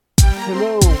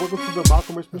Hello, welcome to the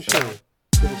Malcolm Richmond Show,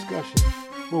 the discussion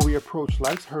where we approach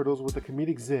life's hurdles with a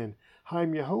comedic zen.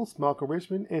 I'm your host, Malcolm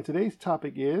Richmond, and today's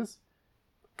topic is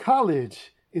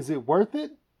college. Is it worth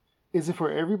it? Is it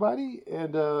for everybody?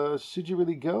 And should you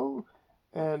really go?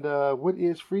 And what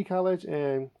is free college?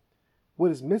 And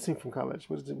what is missing from college?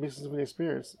 What is it missing from the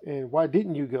experience? And why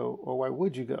didn't you go? Or why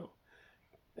would you go?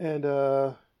 And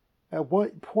at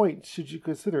what point should you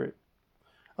consider it?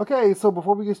 Okay, so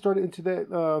before we get started into that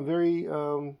very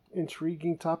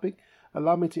intriguing topic,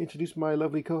 allow me to introduce my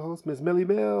lovely co-host, Miss Melly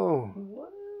Mel. What?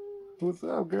 What's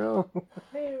up, girl?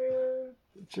 Hey, everyone.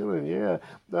 Chilling, yeah.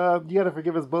 You gotta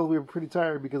forgive us both. We were pretty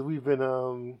tired because we've been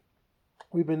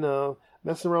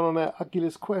messing around on that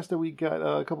Oculus Quest that we got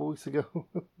a couple weeks ago.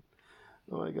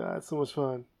 Oh my God, so much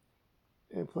fun!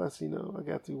 And plus, I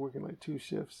got to working like 2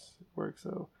 shifts at work,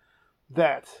 so.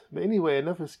 But anyway,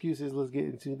 enough excuses. Let's get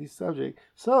into the subject.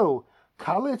 So,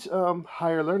 college,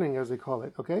 higher learning, as they call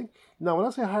it. Okay. Now, when I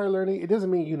say higher learning, it doesn't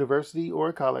mean university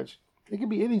or college. It could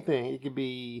be anything. It could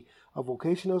be a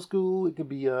vocational school. It could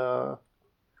be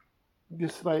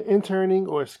just like interning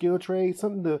or a skill trade,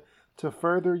 something to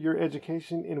further your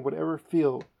education in whatever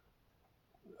field.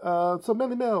 So,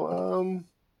 Melly Mel,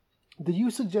 do you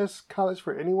suggest college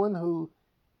for anyone who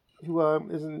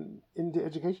isn't into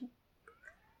education?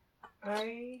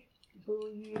 I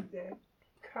believe that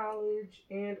college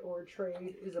and or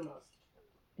trade is a must.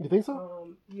 You think so?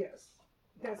 Yes.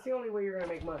 That's the only way you're going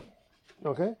to make money.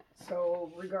 Okay.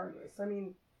 So, regardless. I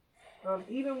mean,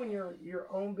 even when you're your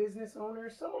own business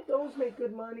owner, some of those make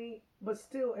good money, but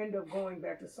still end up going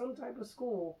back to some type of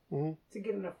school to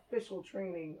get an official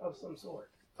training of some sort.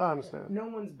 I understand. No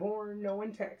one's born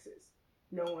knowing taxes.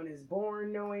 No one is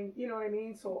born knowing, you know what I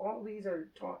mean? So, all these are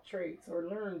taught traits or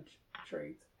learned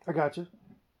traits. I got you.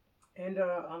 And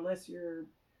unless your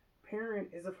parent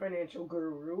is a financial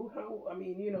guru,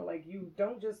 you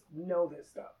don't just know this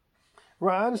stuff.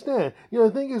 Right, I understand. The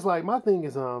thing is, my thing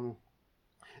is, a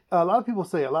lot of people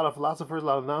say, a lot of philosophers, a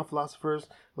lot of non-philosophers,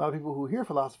 a lot of people who hear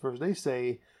philosophers, they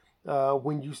say,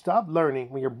 when you stop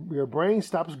learning, when your brain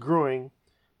stops growing,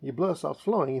 your blood stops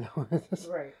flowing.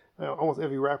 Right. Almost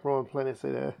every rapper on the planet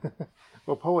say that,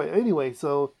 or poet. Anyway,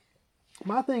 so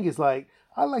my thing is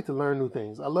I like to learn new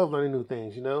things. I love learning new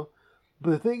things,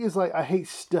 But the thing is, I hate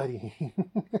studying.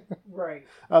 Right.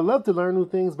 I love to learn new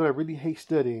things, but I really hate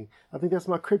studying. I think that's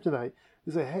my kryptonite.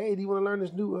 You say, hey, do you want to learn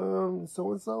this new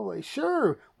so-and-so? Like,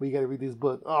 sure. Well, you got to read this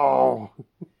book. Oh.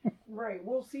 Right.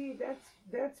 Well, see,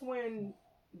 that's when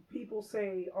people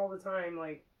say all the time,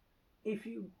 like, if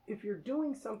you're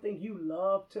doing something you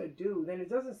love to do, then it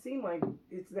doesn't seem like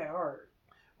it's that hard.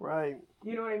 Right.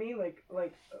 You know what I mean?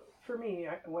 Like for me,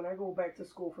 when I go back to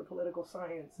school for political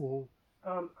science,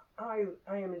 I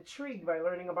am intrigued by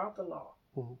learning about the law.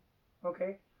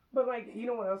 Okay? But you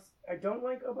know what else I don't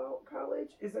like about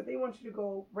college is that they want you to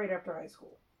go right after high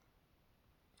school.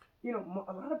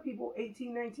 A lot of people,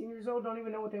 18, 19 years old, don't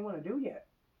even know what they want to do yet.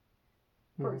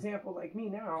 For example, like me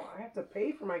now, I have to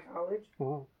pay for my college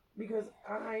because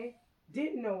I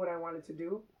didn't know what I wanted to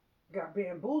do, got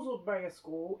bamboozled by a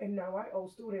school, and now I owe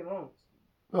student loans.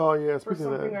 Oh, yeah. For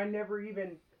something I never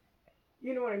even,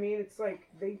 you know what I mean? It's like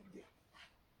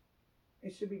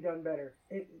it should be done better.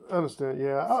 I understand,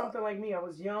 yeah. Something like me, I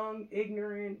was young,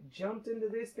 ignorant, jumped into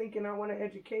this thinking I wanted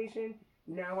education.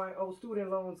 Now I owe student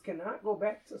loans, cannot go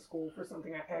back to school for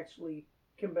something I actually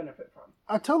can benefit from.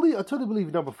 I totally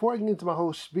believe. Now, before I get into my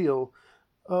whole spiel,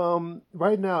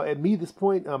 right now, at this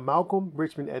point, Malcolm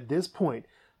Richmond, at this point,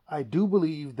 I do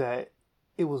believe that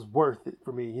it was worth it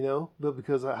for me, but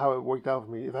because of how it worked out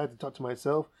for me. If I had to talk to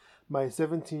myself, my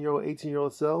 17-year-old,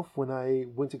 18-year-old self, when I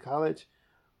went to college,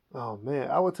 oh man,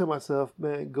 I would tell myself,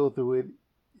 man, go through it.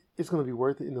 It's going to be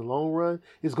worth it in the long run.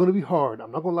 It's going to be hard.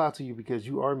 I'm not going to lie to you because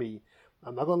you are me.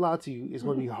 I'm not going to lie to you. It's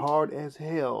going to be hard as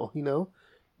hell, You're going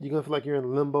to feel like you're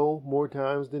in limbo more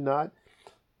times than not.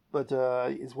 But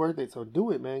it's worth it. So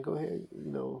do it, man. Go ahead,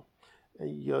 And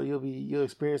you'll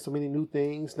experience so many new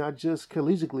things, not just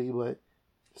collegiately, but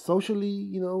socially,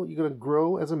 you're going to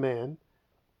grow as a man,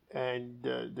 and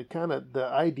the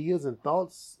ideas and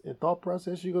thought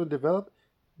process you're going to develop,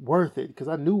 worth it. Because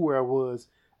I knew where I was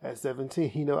at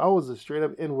 17. I was a straight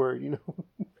up N-word,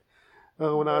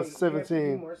 when I was 17. You have to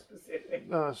be more specific.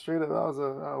 Straight up, I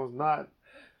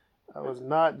was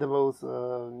not the most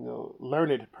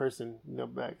learned person,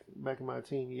 back in my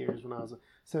teen years when I was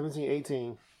 17,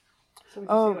 18. So would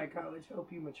you say like college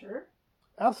help you mature?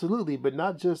 Absolutely, but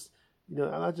not just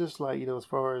not just as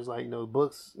far as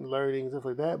books and learning and stuff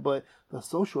like that, but the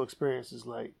social experience is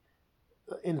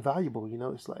invaluable.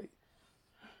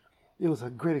 It's it was a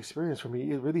great experience for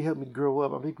me. It really helped me grow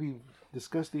up. I think we've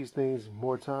discussed these things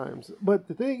more times. But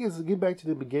the thing is, to get back to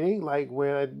the beginning, like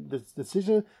when I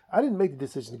didn't make the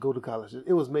decision to go to college.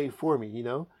 It was made for me, you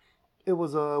know. It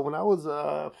was when I was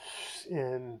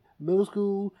in middle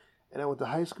school and I went to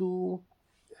high school,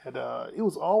 and it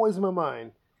was always in my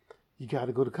mind. You got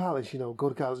to go to college, you know. Go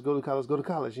to college, go to college, go to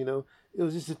college. You know, it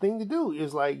was just a thing to do. It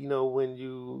was like, you know, when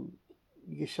you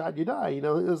get shot, you die. You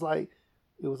know, it was like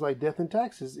death and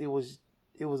taxes. It was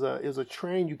a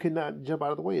train you could not jump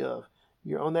out of the way of.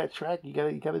 You're on that track. You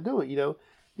gotta do it. You know,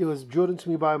 it was drilled into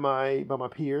me by my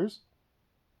peers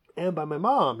and by my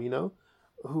mom. You know,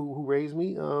 who raised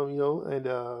me. You know,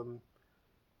 and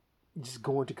just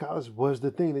going to college was the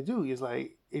thing to do. It's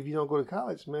like, if you don't go to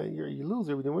college, man, you lose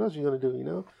everything. What else are you gonna do? You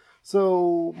know.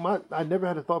 So I never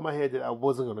had a thought in my head that I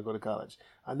wasn't gonna go to college.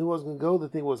 I knew I was gonna go. The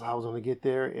thing was how I was gonna get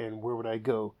there and where would I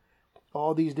go.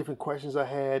 All these different questions I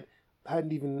had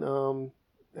haven't even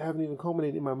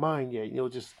culminated in my mind yet. You know,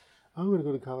 just I'm gonna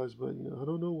go to college, but you know, I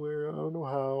don't know where, I don't know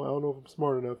how, I don't know if I'm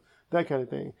smart enough, that kind of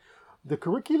thing. The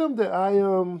curriculum that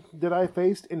I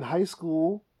faced in high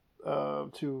school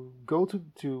to go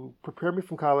to prepare me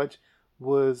for college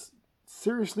was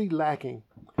seriously lacking.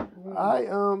 I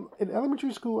in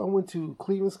elementary school I went to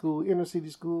Cleveland school, inner city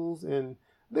schools, and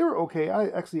they were okay. I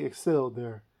actually excelled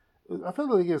there. I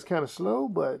felt like it was kind of slow,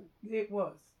 but it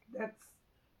was. That's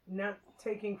not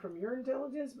taking from your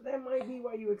intelligence, but that might be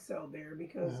why you excelled there.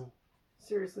 Because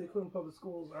seriously, Cleveland public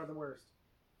schools are the worst.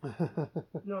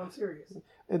 No, I'm serious.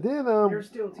 And then they're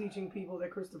still teaching people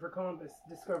that Christopher Columbus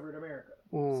discovered America.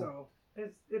 So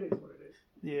it is what it is.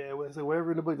 Yeah, well, so wherever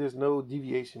in the book, there's no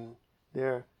deviation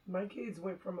there. My kids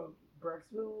went from a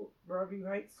Broadview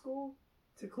Heights school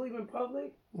to Cleveland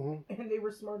Public, and they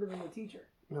were smarter than the teacher.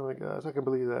 Oh my gosh, I can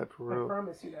believe that for real. I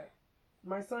promise you that.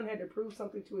 My son had to prove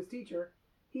something to his teacher.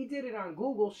 He did it on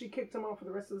Google. She kicked him off for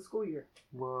the rest of the school year.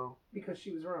 Wow. Because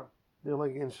she was wrong. They're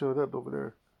like getting showed up over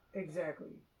there.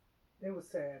 Exactly. It was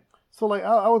sad. So like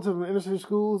I went to the inner city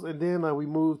schools, and then we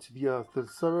moved to the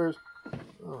suburbs.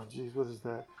 Oh jeez, what is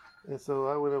that? And so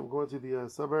I went up going to the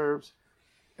suburbs,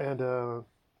 and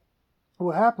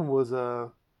what happened was I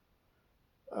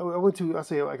went to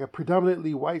like a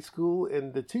predominantly white school,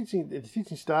 and the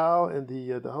teaching style and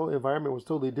the whole environment was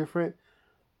totally different.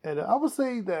 And I would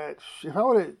say that if I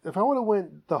would have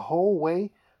went the whole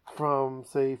way from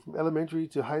elementary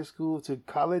to high school to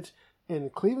college in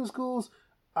Cleveland schools,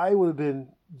 I would have been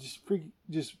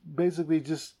just basically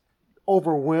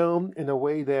overwhelmed in a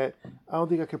way that I don't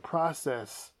think I could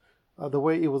process the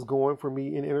way it was going for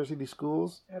me in inner city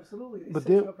schools. Absolutely, they set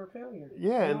you up for failure.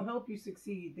 Yeah, they don't help you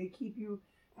succeed. They keep you.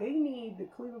 They need the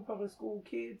Cleveland public school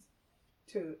kids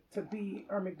to be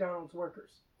our McDonald's workers.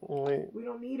 Right. We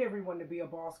don't need everyone to be a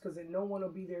boss, because then no one will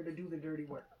be there to do the dirty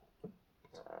work.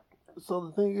 So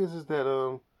the thing is that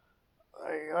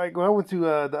when I went to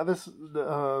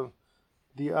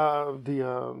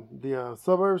the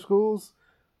suburb schools,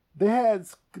 they had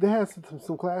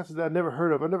some classes that I never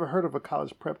heard of. I never heard of a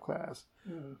college prep class.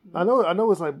 Mm-hmm. I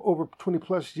know it's like over 20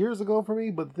 plus years ago for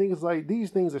me, but the thing is, like,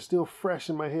 these things are still fresh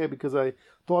in my head because I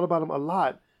thought about them a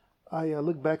lot. I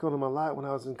look back on them a lot when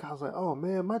I was in college. Like, oh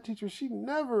man, my teacher, she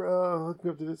never hooked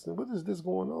me up to this. What is this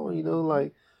going on? You know,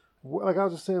 like I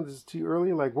was just saying this to you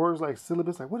earlier, like words like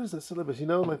syllabus, like what is a syllabus? You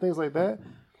know, like things like that.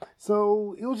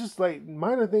 So it was just like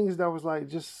minor things that was like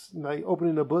just like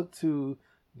opening a book to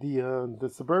the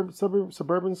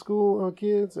suburban school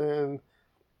kids, and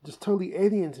just totally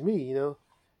alien to me. You know,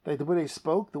 like the way they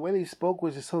spoke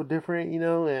was just so different. You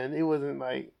know, and it wasn't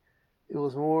like, it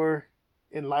was more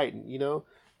enlightened. You know.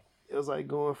 It was like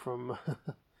going from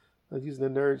using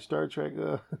the nerd Star Trek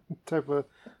type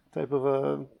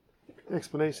of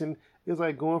explanation. It was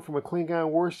like going from a Klingon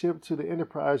warship to the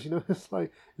Enterprise. You know, it's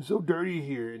like, it's so dirty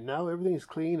here, and now everything's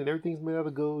clean and everything's made out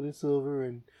of gold and silver,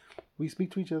 and we speak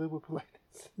to each other with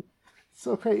politeness.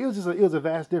 So crazy. It was a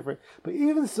vast difference. But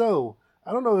even so,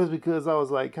 I don't know if it's because I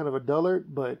was like kind of a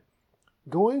dullard, but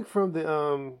going from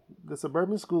the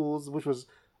suburban schools, which was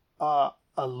a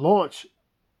launch.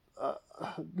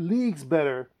 Leagues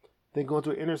better than going to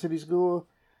an inner city school.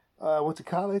 I went to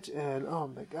college, and oh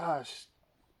my gosh,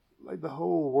 like the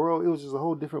whole world, it was just a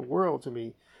whole different world to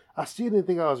me. I still didn't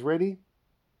think I was ready.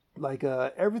 Like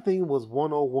everything was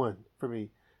 101 for me.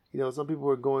 You know, some people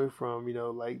were going from, you know,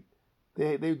 like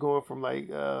they were going from like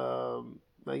you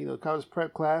know, college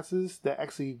prep classes that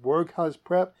actually were college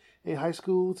prep in high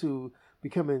school to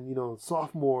becoming, you know,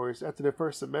 sophomores after their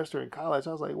first semester in college.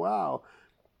 I was like, wow.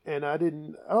 And I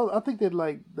think that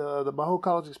like my whole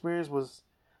college experience was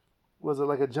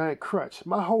like a giant crutch.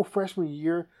 My whole freshman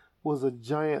year was a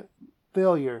giant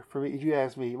failure for me, if you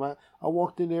ask me. I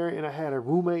walked in there and I had a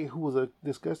roommate who was a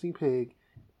disgusting pig.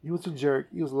 He was a jerk.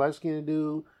 He was a light-skinned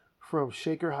dude from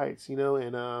Shaker Heights, and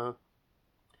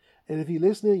if you're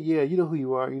listening, yeah, you know who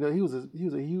you are. He was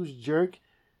a huge jerk,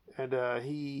 and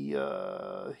he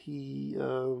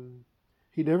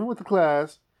never went to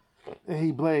class, and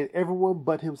he blamed everyone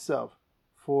but himself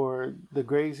for the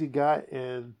grades he got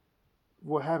and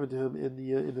what happened to him in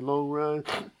the long run.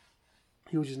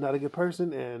 He was just not a good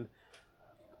person, and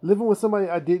living with somebody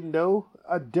I didn't know,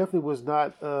 I definitely was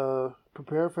not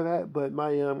prepared for that. But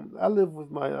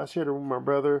I shared a room with my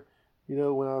brother,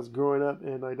 when I was growing up,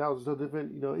 and like that was so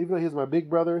different. Even though he was my big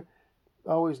brother,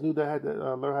 I always knew that I had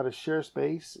to learn how to share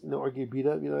space, or get beat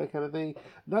up, that kind of thing.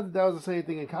 Not that that was the same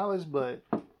thing in college, but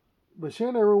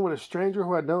sharing a room with a stranger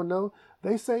who I don't know.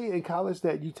 They say in college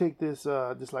that you take this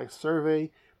like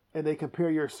survey, and they compare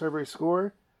your survey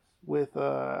score with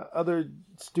other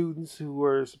students who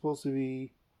are supposed to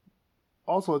be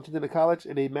also attending the college,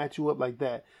 and they match you up like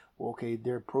that. Well, okay,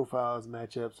 their profiles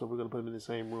match up, so we're gonna put them in the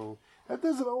same room. That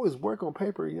doesn't always work on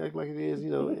paper, like it is,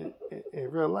 in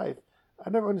real life. I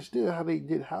never understood how they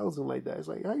did housing like that. It's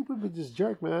like, how you put with this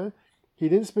jerk, man? He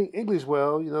didn't speak English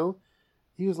well,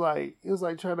 He was like, it was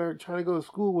like trying to go to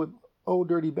school with old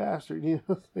dirty bastard,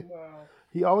 Wow.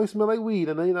 He always smelled like weed.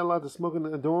 I know you're not allowed to smoke in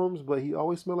the dorms, but he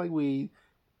always smelled like weed,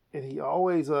 and he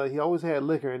always had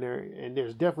liquor in there. And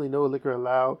there's definitely no liquor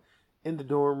allowed in the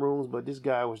dorm rooms. But this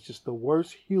guy was just the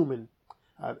worst human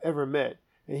I've ever met,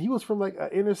 and he was from like an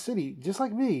inner city, just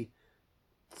like me.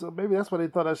 So maybe that's why they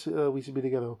thought we should be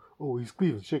together. Oh, he's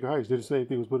Cleveland, Shaker Heights. They're the same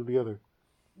thing. Was put them together.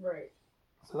 Right.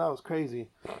 So that was crazy,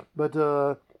 but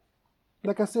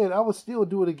like I said, I would still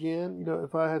do it again.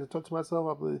 If I had to talk to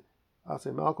myself, I'll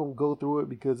say, Malcolm, go through it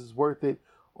because it's worth it.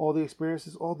 All the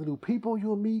experiences, all the new people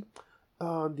you'll meet,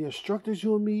 the instructors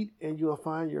you'll meet, and you'll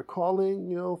find your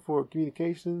calling, for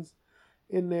communications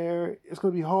in there. It's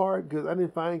going to be hard because I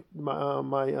didn't find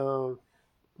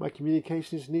my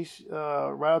communications niche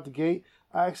right out the gate.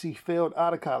 I actually failed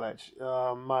out of college.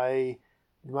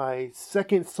 My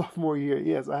second sophomore year.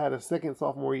 Yes, I had a second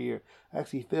sophomore year. I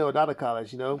actually failed out of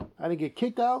college, I didn't get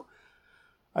kicked out.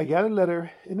 I got a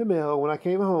letter in the mail when I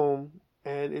came home,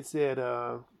 and it said,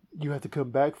 you have to come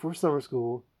back for summer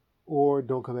school or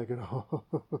don't come back at all.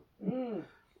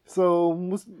 So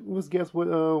let's guess what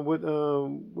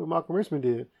Malcolm Richmond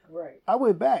did. Right. I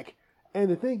went back. And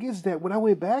the thing is that when I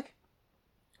went back,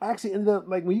 I actually ended up,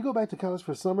 like when you go back to college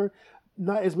for summer,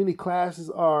 not as many classes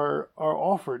are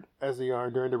offered as they are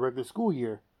during the regular school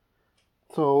year.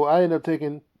 So I ended up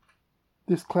taking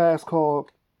this class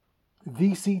called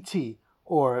VCT,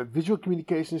 or Visual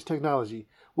Communications Technology,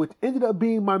 which ended up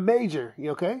being my major,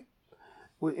 and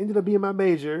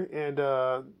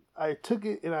I took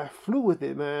it and I flew with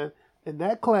it, man. In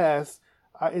that class,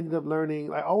 I ended up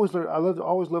learning. I always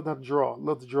loved how to draw.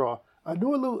 Loved to draw. I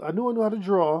knew I knew how to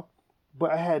draw,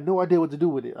 but I had no idea what to do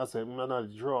with it. I said, I know how to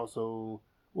draw, so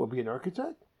what, be an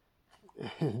architect?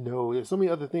 No, there's so many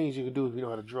other things you can do if you know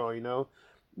how to draw,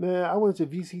 Man, I went to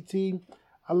VCT.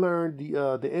 I learned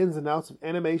the ins and outs of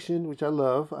animation, which I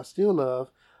love. I still love.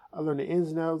 I learned the ins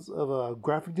and outs of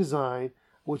graphic design,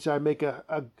 which I make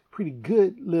a pretty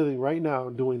good living right now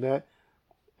doing that.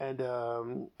 And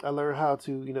I learned how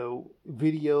to,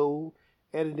 video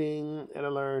editing, and I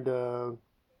learned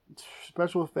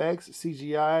special effects,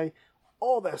 CGI,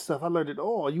 all that stuff. I learned it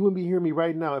all. You wouldn't be hearing me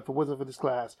right now if it wasn't for this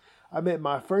class. I met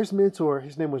my first mentor.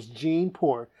 His name was Gene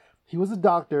Poor. He was a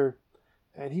doctor.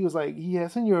 And he was like, he had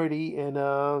seniority and,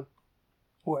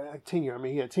 tenure.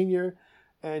 He had tenure,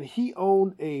 and he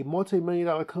owned a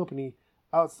multi-million-dollar company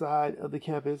outside of the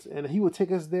campus, and he would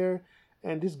take us there.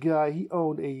 And this guy, he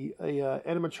owned a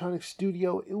animatronic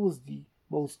studio. It was the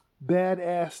most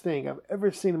badass thing I've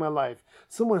ever seen in my life.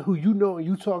 Someone who and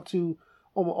you talk to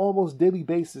on an almost daily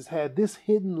basis had this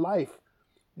hidden life,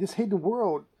 this hidden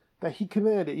world that he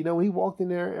commanded. When he walked in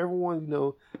there, everyone,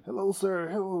 hello, sir,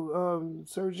 hello,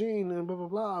 Sir Gene, and blah, blah,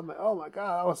 blah. I'm like, oh my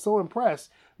God, I was so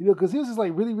impressed, because he was just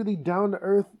like really, really down to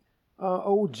earth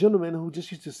old gentleman who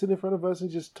just used to sit in front of us and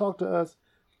just talk to us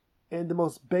in the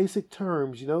most basic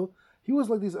terms, He was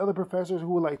like these other professors who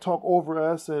would like talk over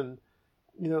us and,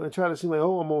 and try to seem like,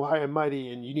 oh, I'm all high and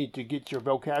mighty and you need to get your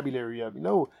vocabulary up.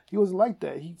 No, he wasn't like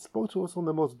that. He spoke to us on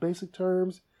the most basic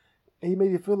terms. And he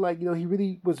made you feel like, he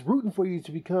really was rooting for you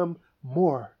to become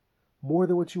more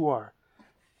than what you are.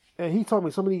 And he taught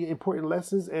me so many important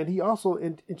lessons. And he also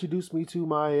introduced me to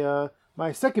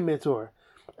my second mentor.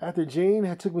 After Jane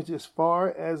had took me as far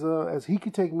as he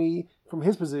could take me from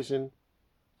his position,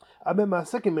 I met my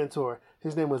second mentor.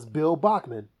 His name was Bill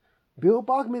Bachman. Bill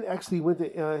Bachman actually went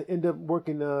to end up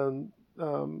working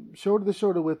shoulder to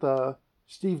shoulder with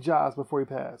Steve Jobs before he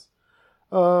passed.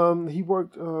 He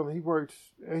worked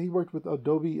with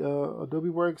Adobe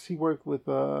Works. He worked with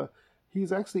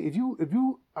he's actually, if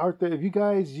you out there, if you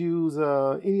guys use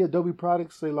any Adobe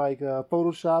products, say like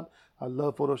Photoshop, I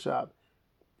love Photoshop.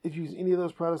 If you use any of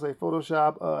those products like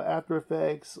Photoshop, After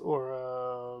Effects,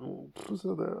 or what's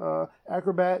the other,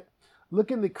 Acrobat,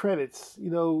 look in the credits, and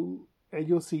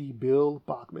you'll see Bill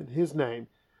Bachman, his name.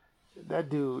 That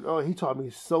dude, he taught me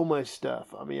so much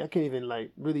stuff. I mean, I can't even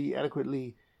like really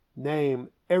adequately name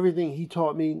everything he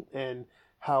taught me, and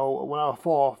how when I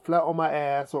fall flat on my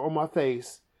ass or on my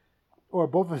face, or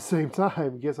both at the same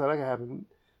time, guess how that could happen?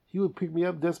 He would pick me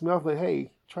up, dust me off, like,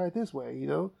 hey, try it this way,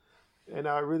 And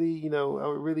I really, it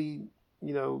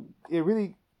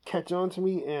really catch on to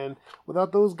me. And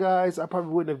without those guys, I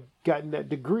probably wouldn't have gotten that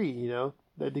degree,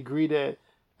 that degree that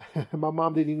my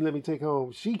mom didn't even let me take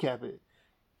home. She kept it.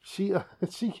 She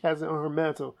has it on her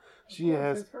mantle. She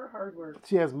has her hard work.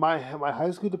 She has my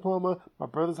high school diploma, my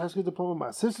brother's high school diploma,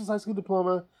 my sister's high school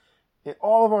diploma, and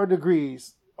all of our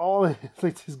degrees, all in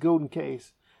like this golden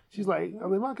case. She's like,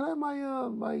 I'm like, Mom, can I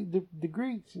have my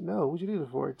degree? She, no, what you need it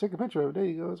for? Take a picture of it. There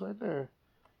you go. It's right there.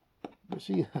 But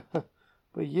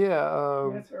yeah.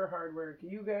 That's her hard work.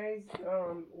 You guys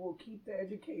will keep the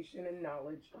education and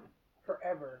knowledge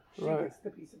forever. She gets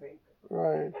the piece of paper.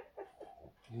 Right.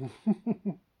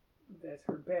 That's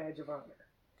her badge of honor.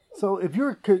 So if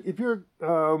you're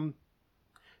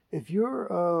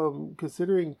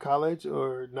considering college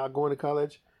or not going to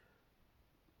college,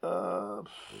 do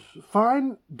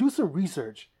some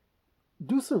research.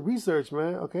 Do some research,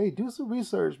 man. Okay, do some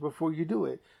research before you do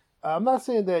it. I'm not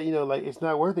saying that like it's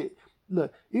not worth it.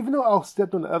 Look, even though I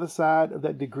stepped on the other side of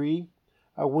that degree,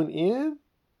 I went in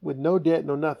with no debt,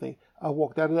 no nothing. I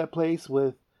walked out of that place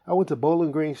I went to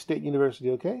Bowling Green State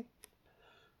University. Okay.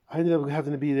 I ended up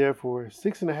having to be there for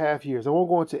 6.5 years. I won't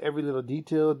go into every little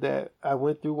detail that I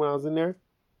went through when I was in there.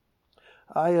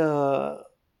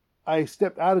 I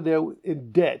stepped out of there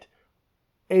in debt,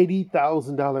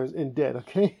 $80,000 in debt.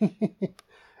 Okay,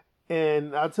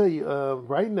 and I'll tell you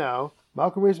right now,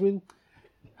 Malcolm Richmond,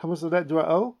 how much of that do I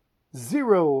owe?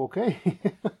 0. Okay,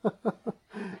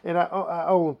 and I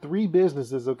own 3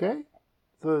 businesses. Okay,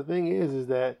 so the thing is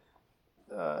that.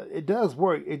 It does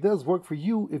work. It does work for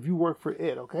you if you work for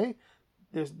it, okay?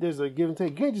 There's a give and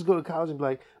take. You can't just go to college and be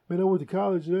like, man, I went to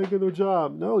college and I ain't got no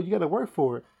job. No, you got to work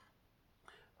for it.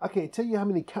 I can't tell you how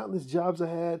many countless jobs I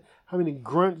had, how many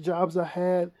grunt jobs I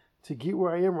had to get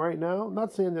where I am right now. I'm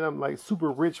not saying that I'm like super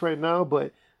rich right now,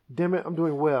 but damn it, I'm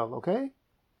doing well, okay?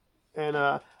 And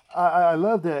I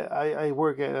love that I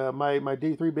work at my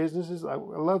day 3 businesses. I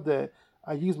love that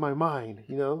I use my mind,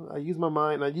 I use my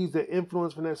mind. I use the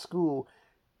influence from that school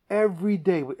every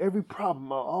day with every problem.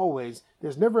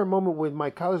 There's never a moment with my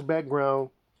college background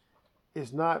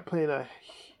is not playing a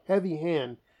heavy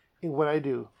hand in what I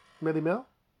do. Melly Mel?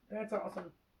 That's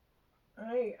awesome.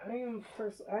 I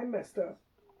messed up.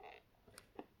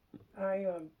 I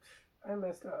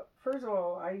messed up. First of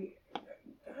all, I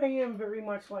am very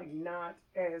much like not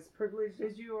as privileged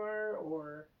as you are,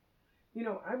 or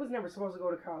I was never supposed to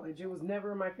go to college. It was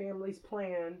never my family's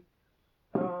plan.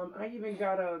 I even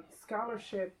got a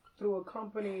scholarship through a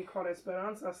company called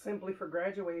Esperanza simply for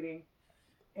graduating,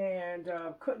 and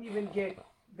couldn't even get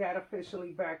that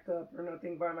officially backed up or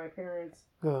nothing by my parents.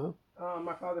 Uh-huh.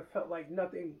 My father felt like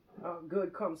nothing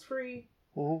good comes free.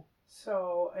 Uh-huh.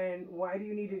 So, and why do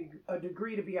you need a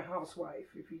degree to be a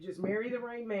housewife? If you just marry the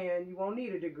right man, you won't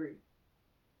need a degree.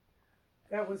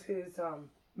 That was his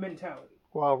mentality.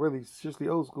 Wow, really seriously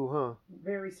old school, huh?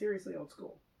 Very seriously old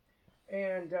school.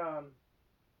 And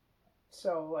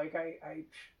so, like, I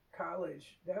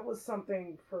college, that was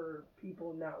something for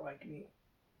people not like me.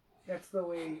 That's the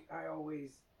way I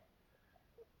always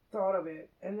thought of it.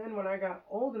 And then when I got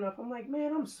old enough, I'm like,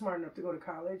 man, I'm smart enough to go to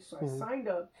college. So I signed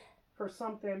up for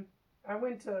something. I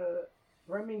went to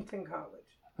Remington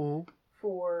College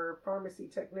for pharmacy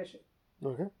technician.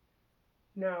 Okay.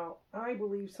 Now, I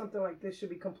believe something like this should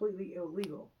be completely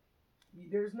illegal.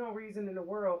 There's no reason in the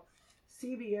world.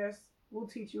 CVS will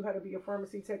teach you how to be a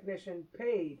pharmacy technician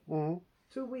paid. 2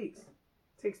 weeks.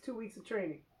 Takes 2 weeks of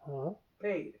training.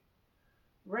 Paid.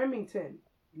 Remington,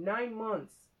 9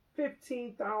 months,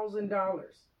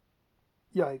 $15,000.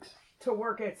 Yikes. To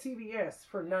work at CVS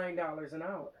for $9 an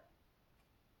hour.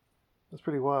 That's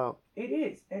pretty wild. It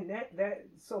is. And that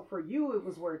so for you it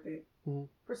was worth it.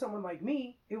 For someone like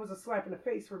me, it was a slap in the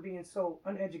face for being so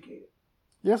uneducated.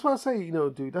 Yeah, that's why I say,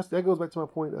 dude, that goes back to my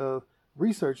point of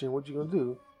researching what you're gonna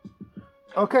do.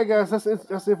 Okay, guys, that's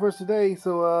it for us today.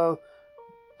 So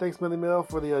Thanks, Melly Mel,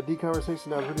 for the D conversation.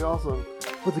 That was really awesome.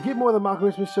 But to get more of the Malcolm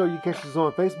Richmond Show, you can catch us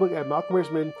on Facebook at Malcolm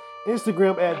Richmond,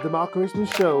 Instagram at The Malcolm Richmond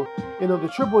Show, and on the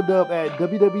triple dub at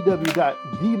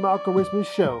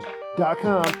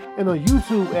www.themalcolmrichmondshow.com, and on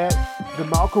YouTube at The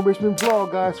Malcolm Richmond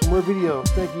Vlog, guys, for more videos.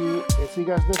 Thank you, and see you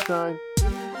guys next time.